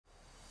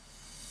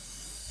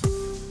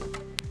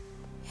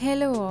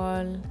Hello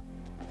all,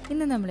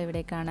 ഇന്ന്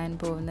നമ്മളിവിടെ കാണാൻ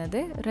പോകുന്നത്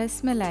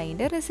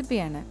റസ്മലായിൻ്റെ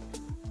റെസിപ്പിയാണ്.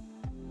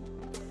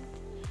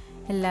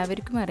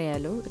 എല്ലാവർക്കും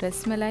അറിയാലോ,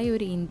 റസ്മലായി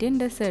ഒരു ഇന്ത്യൻ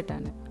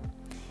ഡെസേർട്ടാണ്.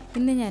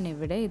 ഇന്ന്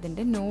ഞാനിവിടെ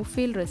ഇതിൻ്റെ നോ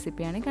ഫീൽ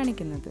റെസിപ്പിയാണ്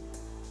കാണിക്കുന്നത്.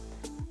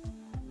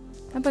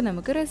 അപ്പോൾ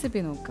നമുക്ക്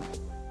റെസിപ്പി നോക്കാം.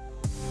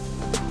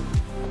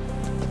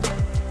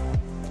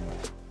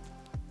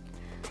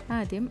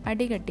 ആദ്യം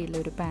അടികട്ടിയുള്ള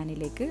ഒരു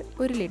പാനിലേക്ക്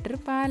 1 ലിറ്റർ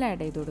പാൽ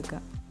ആഡ് ചെയ്ത്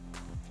കൊടുക്കാം.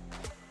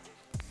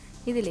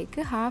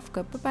 ഇതിലേക്ക് 1/2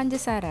 കപ്പ്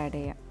പഞ്ചസാര ആഡ്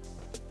ചെയ്യാം.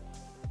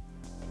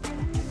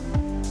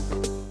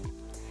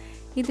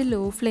 ഇത് ലോ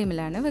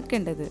ഫ്ലെയിമിലാണ്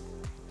വെക്കേണ്ടത്.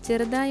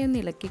 ചെറുതായി ഒന്ന്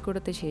ഇളക്കി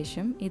കൊടുത്ത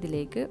ശേഷം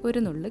ഇതിലേക്ക്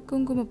 1 നുള്ള്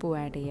കുങ്കുമപ്പൂ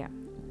ആഡ് ചെയ്യാം.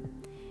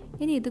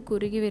 ഇനി ഇത്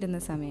കുറുകി വരുന്ന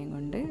സമയം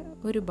കൊണ്ട്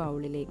ഒരു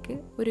ബൗളിലേക്ക്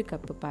 1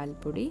 കപ്പ്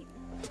പാൽപ്പൊടി,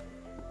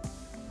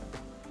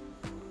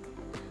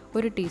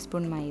 1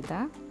 ടീസ്പൂൺ മൈദ,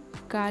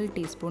 1/4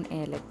 ടീസ്പൂൺ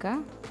ഏലക്ക,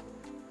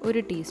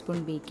 1 ടീസ്പൂൺ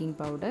ബേക്കിംഗ്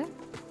പൗഡർ,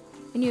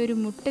 ഇനി ഒരു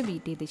മുട്ട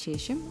ബീറ്റ് ചെയ്ത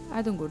ശേഷം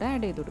അതും കൂടെ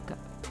ആഡ് ചെയ്ത് കൊടുക്കാം.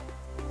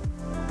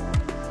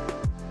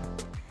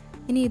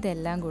 ഇനി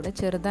ഇതെല്ലാം കൂടെ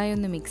ചെറുതായി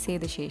ഒന്ന് മിക്സ്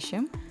ചെയ്ത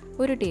ശേഷം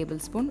 1 table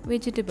spoon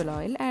vegetable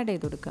oil add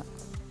ചെയ്ത് കൊടുക്കാം.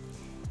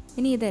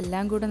 ഇനി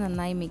ഇതെല്ലാം കൂടെ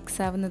നന്നായി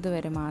മിക്സ് ആവുന്നത്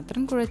വരെ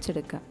മാത്രം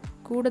കുഴച്ചെടുക്കാം.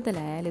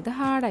 കൂടുതലായാൽ ഇത്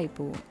ഹാർഡായി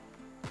പോവും.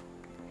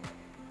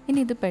 ഇനി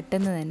ഇത്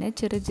പെട്ടെന്ന് തന്നെ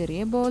ചെറിയ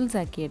ചെറിയ ബോൾസ്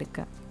ആക്കി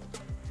എടുക്കാം.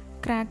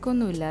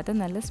 ക്രാക്കൊന്നുമില്ലാത്ത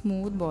നല്ല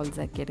സ്മൂത്ത്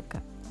ബോൾസ് ആക്കി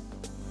എടുക്കാം.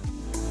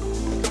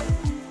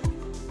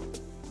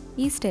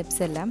 ഈ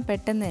സ്റ്റെപ്സ് എല്ലാം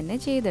പെട്ടെന്ന് തന്നെ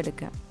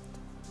ചെയ്തെടുക്കാം.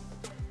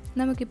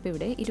 നമുക്കിപ്പോൾ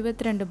ഇവിടെ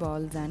 22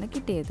 ബോൾസാണ്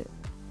കിട്ടിയത്.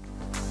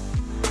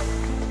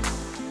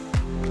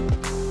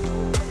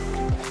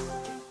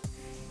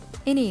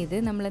 ഇനി ഇത്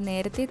നമ്മൾ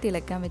നേരത്തെ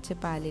തിളക്കാൻ വെച്ച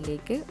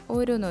പാലിലേക്ക്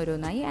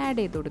ഓരോന്നോരോന്നായി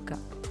ആഡ് ചെയ്ത്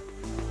കൊടുക്കാം.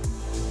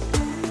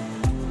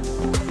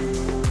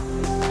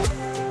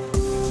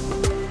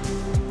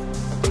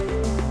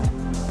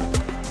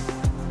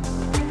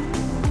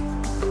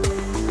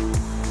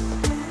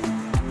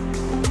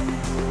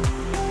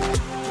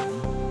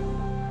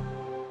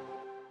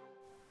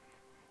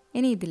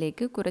 ഇനി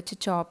ഇതിലേക്ക് കുറച്ച്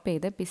ചോപ്പ്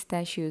ചെയ്ത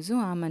പിസ്താഷ്യൂസും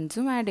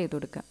ആമണ്ട്സും ആഡ് ചെയ്ത്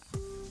കൊടുക്കാം.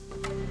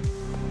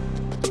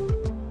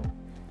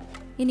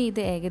 ഇനി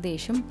ഇത്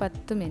ഏകദേശം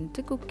 10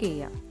 മിനിറ്റ് കുക്ക്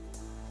ചെയ്യാം.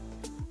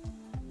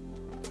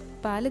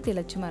 പാല്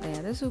തിളച്ചു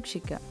മറിയാതെ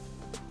സൂക്ഷിക്കുക.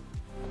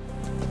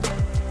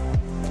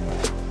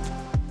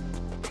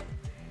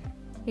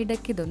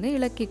 ഇടയ്ക്കിതൊന്ന്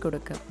ഇളക്കി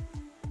കൊടുക്കുക.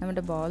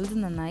 നമ്മുടെ ബോൾസ്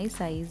നന്നായി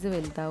സൈസ്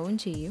വലുതാവുകയും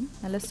ചെയ്യും,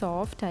 നല്ല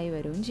സോഫ്റ്റായി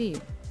വരികയും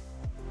ചെയ്യും.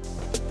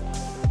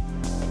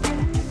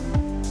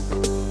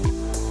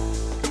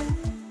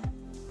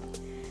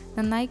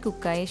 നന്നായി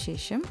കുക്കായ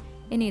ശേഷം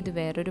ഇനി ഇത്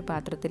വേറൊരു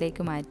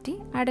പാത്രത്തിലേക്ക് മാറ്റി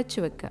അടച്ചു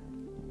വെക്കുക.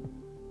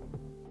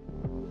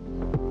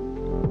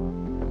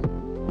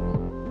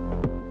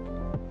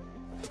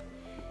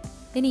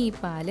 ഇനി ഈ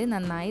പാല്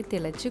നന്നായി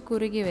തിളച്ച്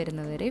കുറുകി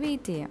വരുന്നതുവരെ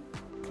വെയിറ്റ് ചെയ്യാം.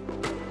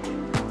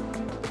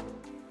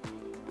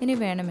 ഇനി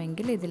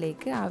വേണമെങ്കിൽ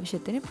ഇതിലേക്ക്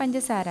ആവശ്യത്തിന്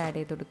പഞ്ചസാര ആഡ്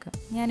ചെയ്ത് കൊടുക്കുക.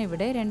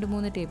 ഞാനിവിടെ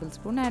 2-3 ടേബിൾ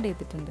സ്പൂൺ ആഡ്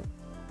ചെയ്തിട്ടുണ്ട്.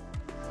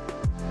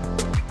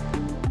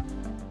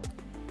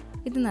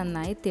 ഇത്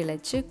നന്നായി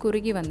തിളച്ച്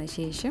കുറുകി വന്ന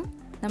ശേഷം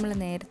നമ്മൾ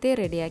നേരത്തെ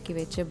റെഡിയാക്കി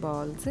വെച്ച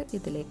ബോൾസ്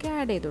ഇതിലേക്ക്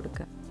ആഡ് ചെയ്ത്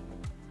കൊടുക്കുക.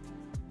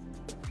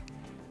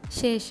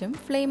 ശേഷം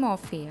ഫ്ലെയിം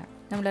ഓഫ് ചെയ്യുക.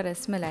 നമ്മുടെ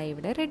റസ്മലായി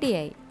ഇവിടെ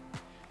റെഡിയായി.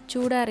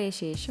 ചൂടാറിയ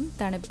ശേഷം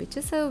തണുപ്പിച്ച്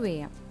സെർവ്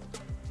ചെയ്യാം.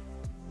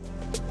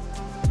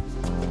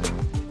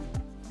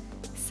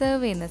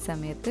 സെർവ് ചെയ്യുന്ന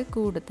സമയത്ത്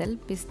കൂടുതൽ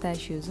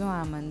പിസ്താഷ്യൂസും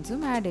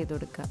ആമണ്ട്സും ആഡ് ചെയ്ത്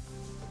കൊടുക്കുക.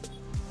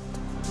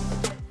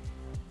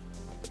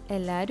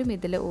 എല്ലാവരും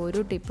ഇതിൽ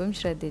ഓരോ ടിപ്പും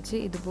ശ്രദ്ധിച്ച്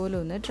ഇതുപോലെ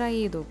ഒന്ന് ട്രൈ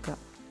ചെയ്ത് നോക്കുക.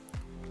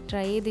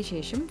 ട്രൈ ചെയ്ത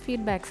ശേഷം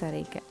ഫീഡ്ബാക്ക്സ്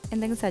അറിയിക്കുക.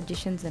 എന്തെങ്കിലും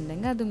സജഷൻസ്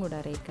ഉണ്ടെങ്കിൽ അതും കൂടെ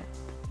അറിയിക്കുക.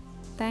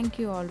 Thank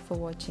you all for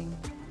watching.